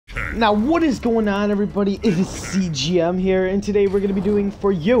Now, what is going on, everybody? It is CGM here, and today we're going to be doing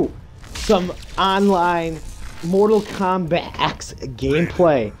for you some online Mortal Kombat X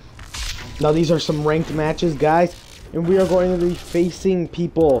gameplay. Now, these are some ranked matches, guys, and we are going to be facing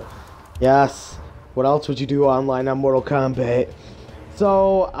people. Yes, what else would you do online on Mortal Kombat?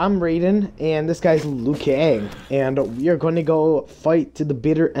 So, I'm Raiden, and this guy's Liu Kang, and we are going to go fight to the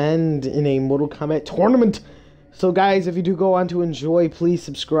bitter end in a Mortal Kombat tournament. So guys, if you do go on to enjoy, please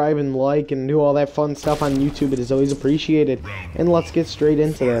subscribe and like and do all that fun stuff on YouTube. It is always appreciated. And let's get straight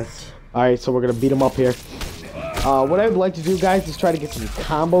into this. Alright, so we're going to beat them up here. What I would like to do, guys, is try to get some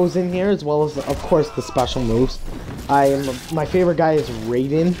combos in here, as well as, of course, the special moves. My favorite guy is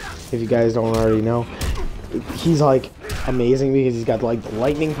Raiden, if you guys don't already know. He's, like, amazing because he's got, like, the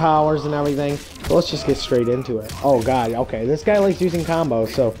lightning powers and everything. So let's just get straight into it. Oh, God, okay. This guy likes using combos,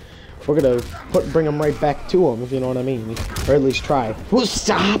 so we're gonna bring him right back to him, if you know what I mean. Or at least try. Whoa,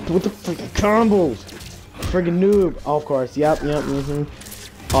 stop with the freaking combos! Friggin' noob. Oh, of course. Yep,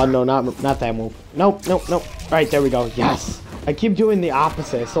 Oh, no, not that move. Nope. Alright, there we go. Yes! I keep doing the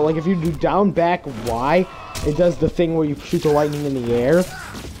opposite. So, like, if you do down, back, Y, it does the thing where you shoot the lightning in the air.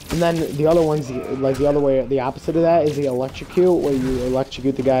 And then the other one's, like, the other way, the opposite of that is the electrocute, where you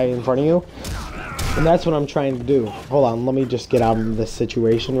electrocute the guy in front of you. And that's what I'm trying to do. Hold on, let me just get out of this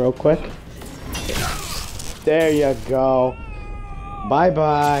situation real quick. There you go.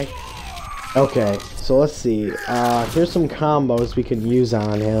 Bye-bye. Okay, so let's see. Here's some combos we can use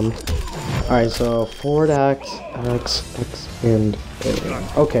on him. Alright, so forward X, and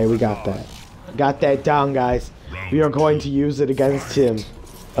A. Okay, we got that. Got that down, guys. We are going to use it against him.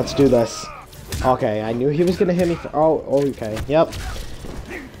 Let's do this. Okay, I knew he was going to hit me. Oh, okay. Yep.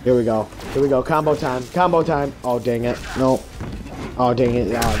 Here we go. Combo time. Oh, dang it. No. Oh, dang it.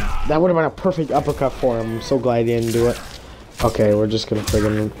 That would have been a perfect uppercut for him. I'm so glad he didn't do it. Okay, we're just gonna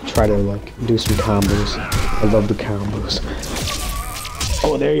friggin' try to, like, do some combos. I love the combos.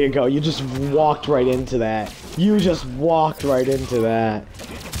 Oh, there you go. You just walked right into that.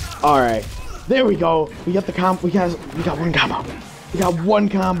 Alright. There we go. We got the combo. We got one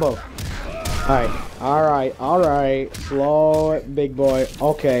combo. Alright. Slow it, big boy.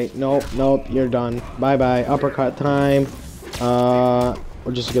 Okay, nope, you're done. Bye-bye. Uppercut time.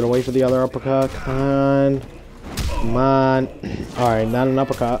 We're just gonna wait for the other uppercut. Come on. Alright, not an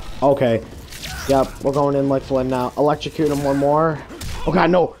uppercut. Okay. Yep, we're going in like Flynn now. Electrocute him one more. Oh god,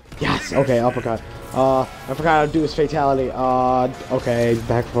 no! Yes! Okay, uppercut. I forgot how to do his fatality. Okay,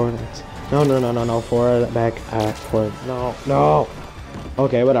 back forward. No. Forward, back, forward. No.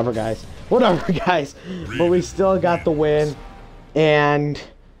 Okay, whatever, guys. But we still got the win. And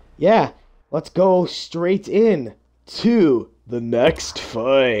yeah, let's go straight in to the next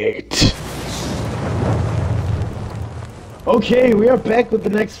fight. Okay, we are back with the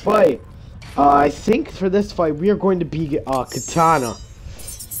next fight. I think for this fight we are going to be Katana.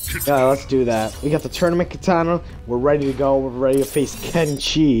 Yeah, let's do that. We got the tournament Katana. We're ready to go. We're ready to face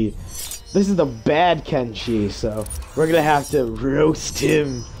Kenshi. This is the bad Kenshi, so we're gonna have to roast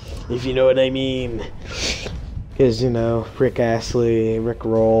him, if you know what I mean. Because, you know, Rick Astley, Rick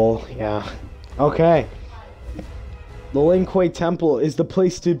Roll, yeah. Okay. The Lin Kuei Temple is the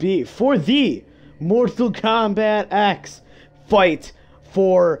place to be for the Mortal Kombat X fight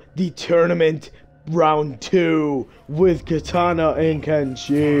for the tournament round 2 with Katana and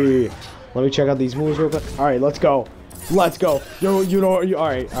Kenshi. Let me check out these moves real quick. Alright, let's go. Alright,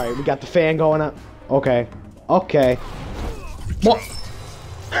 we got the fan going up. Okay. What?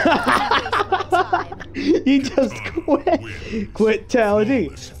 He just quit. Quitality.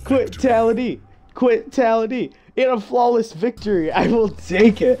 In a flawless victory. I will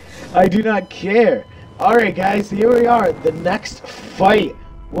take it. I do not care. Alright, guys, here we are. The next fight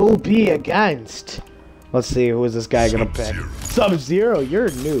will be against... Let's see, who is this guy gonna pick? Sub-Zero, you're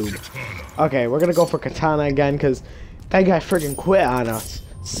a noob. Okay, we're gonna go for Katana again, because that guy friggin' quit on us.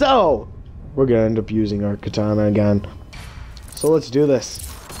 So, we're gonna end up using our Katana again. So let's do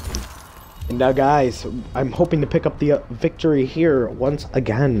this. And now, guys, I'm hoping to pick up the victory here once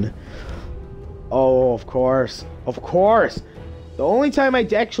again. Oh, of course. The only time I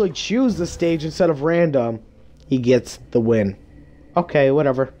actually choose the stage instead of random, he gets the win. Okay,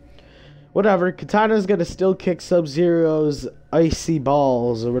 whatever. Katana's gonna still kick Sub-Zero's icy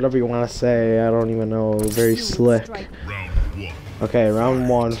balls, or whatever you want to say. I don't even know. Very slick. Okay, round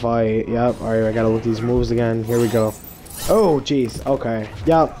 1 fight. Yep. Alright, I gotta look at these moves again. Here we go. Oh, jeez. Okay.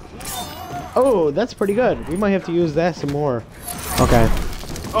 Yep. Oh, that's pretty good. We might have to use that some more. Okay.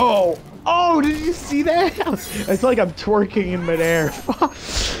 Oh, did you see that? It's like I'm twerking in midair.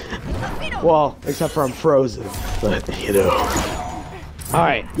 Well, except for I'm frozen. But, you know.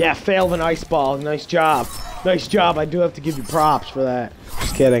 Alright, yeah, failed an ice ball. Nice job. Nice job. I do have to give you props for that.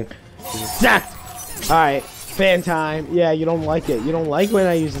 Just kidding. Alright, fan time. Yeah, you don't like it. You don't like when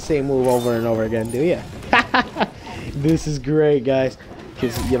I use the same move over and over again, do you? This is great, guys.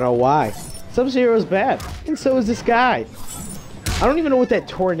 Because you know why? Sub-Zero's bad. And so is this guy. I don't even know what that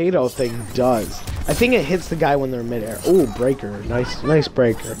tornado thing does. I think it hits the guy when they're midair. Oh, breaker. Nice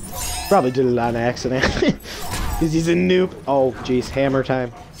breaker. Probably did it on accident. Because he's a noob. Oh, jeez. Hammer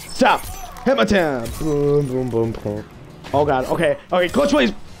time. Stop. Hammer time. Boom, boom, boom, boom. Oh, God. Okay. Okay, clutch,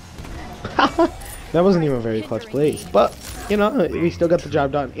 please. That wasn't even very clutch, please. But, you know, we still got the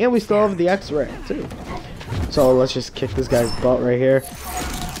job done. And we still have the X-ray, too. So, let's just kick this guy's butt right here.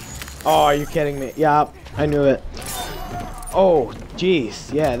 Oh, are you kidding me? Yeah, I knew it. Oh,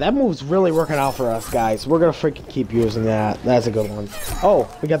 jeez. Yeah, that move's really working out for us, guys. We're gonna freaking keep using that. That's a good one. Oh,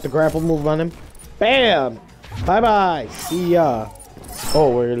 we got the grapple move on him. Bam! Bye-bye. See ya.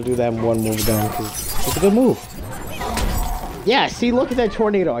 Oh, we're gonna do that one move again, because it's a good move. Yeah, see, look at that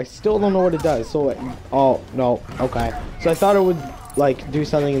tornado. I still don't know what it does. So, oh, no. Okay. So I thought it would, like, do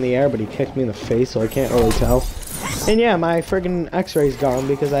something in the air, but he kicked me in the face, so I can't really tell. And yeah, my friggin' X-ray's gone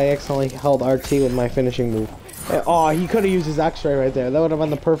because I accidentally held RT with my finishing move. Oh, he could have used his X-ray right there. That would have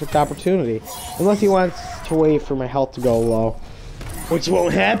been the perfect opportunity. Unless he wants to wait for my health to go low. Which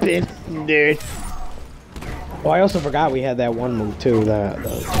won't happen, dude. Oh, I also forgot we had that one move too, the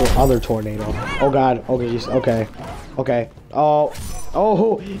other tornado. Oh god, okay, okay. Okay.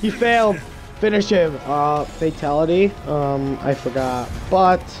 Oh, he failed. Finish him. Fatality. I forgot.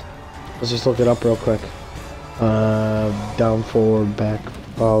 But let's just look it up real quick. Down, forward, back.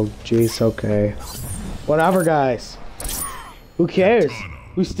 Oh, jeez, okay. Whatever, guys. Who cares?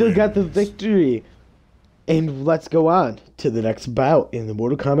 We still got the victory. And let's go on to the next bout in the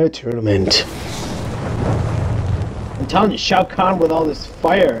Mortal Kombat tournament. I'm telling you, Shao Kahn with all this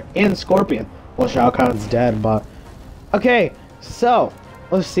fire and Scorpion. Well, Shao Kahn's dead, but... Okay, so,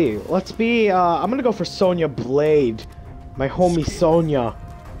 let's see. Let's be, I'm gonna go for Sonya Blade. My homie Sonya.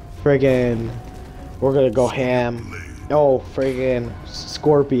 Friggin'. We're gonna go ham. Oh, friggin'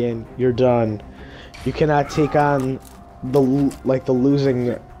 Scorpion, you're done. You cannot take on the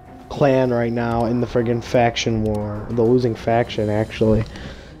losing clan right now in the friggin' faction war. The losing faction, actually,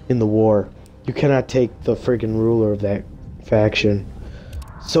 in the war. You cannot take the friggin' ruler of that faction.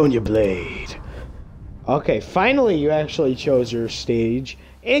 Sonya Blade. Okay, finally you actually chose your stage.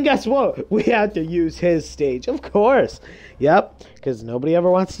 And guess what? We had to use his stage, of course. Yep, because nobody ever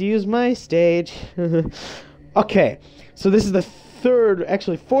wants to use my stage. Okay, so this is the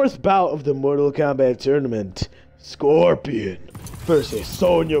fourth bout of the Mortal Kombat tournament. Scorpion versus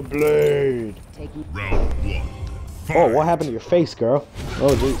Sonya Blade. Round 1. Oh, what happened to your face, girl?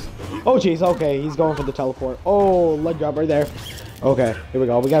 Oh, jeez. Oh, jeez, okay, he's going for the teleport. Oh, leg drop right there. Okay, here we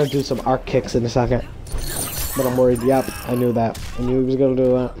go. We gotta do some arc kicks in a second. But I'm worried. Yep, I knew that. I knew he was gonna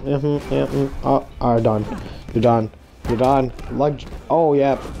do that. Oh, alright, done. You're done. You're done. Leg. Oh,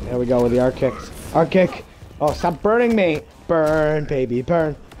 yeah. There we go with the arc kicks. Arc kick. Oh, stop burning me. Burn, baby,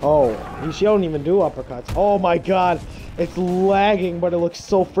 burn. Oh, she don't even do uppercuts. Oh my god, it's lagging, but it looks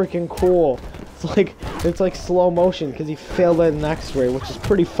so freaking cool. It's like slow motion because he failed at an X-ray, which is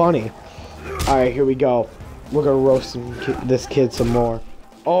pretty funny. All right, here we go. We're gonna roast this kid some more.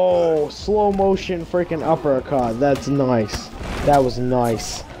 Oh, slow motion freaking uppercut. That's nice. That was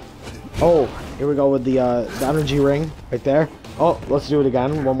nice. Oh, here we go with the energy ring right there. Oh, let's do it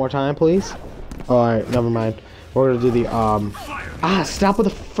again. One more time, please. All right, never mind. We're gonna do the stop with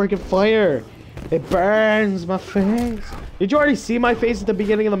the freaking fire. It burns my face. Did you already see my face at the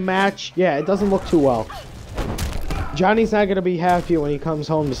beginning of the match? Yeah, it doesn't look too well. Johnny's not gonna be happy when he comes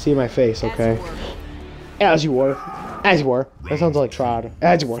home to see my face, okay? As you were. As you were. That sounds like Trod.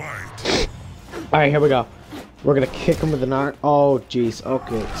 As you were. Alright, here we go. We're gonna kick him with an arc. Oh, jeez.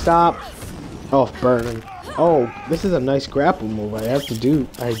 Okay, stop. Oh, burning. Oh, this is a nice grapple move.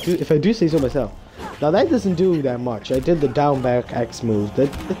 If I do say so myself. Now that doesn't do that much. I did the down back X move.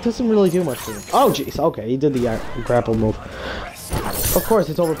 That doesn't really do much for me. Oh jeez, okay, he did the grapple move. Of course,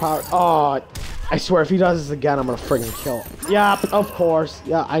 it's overpowered. Oh, I swear, if he does this again, I'm gonna friggin' kill him. Yeah, of course.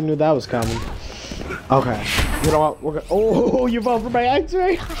 Yeah, I knew that was coming. Okay, you know what? We're gonna. Oh, you fell for my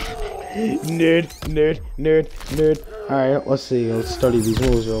X-ray. Nerd. All right, let's see. Let's study these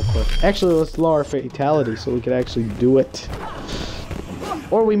moves real quick. Actually, let's lower fatality so we can actually do it.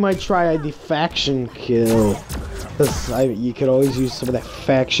 Or we might try the faction kill. Because you could always use some of that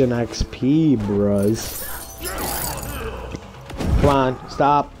faction XP, bros. Come on,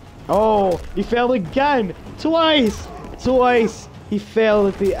 stop. Oh, he failed again. Twice. He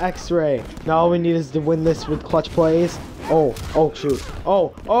failed at the X-ray. Now all we need is to win this with clutch plays. Oh, shoot.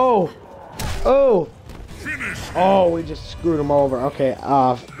 Oh, we just screwed him over. Okay,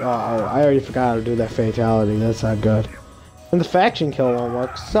 I already forgot how to do that fatality. That's not good. And the faction kill won't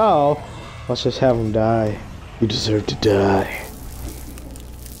work, so let's just have him die. You deserve to die.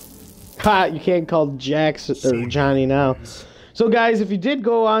 Ha, you can't call Jax or Johnny now. So guys, if you did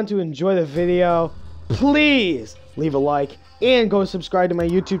go on to enjoy the video, please leave a like and go subscribe to my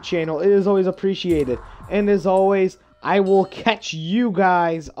YouTube channel. It is always appreciated. And as always, I will catch you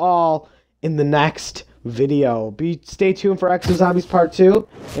guys all in the next video. Stay tuned for Exo Zombies Part 2,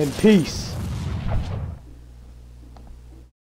 and peace.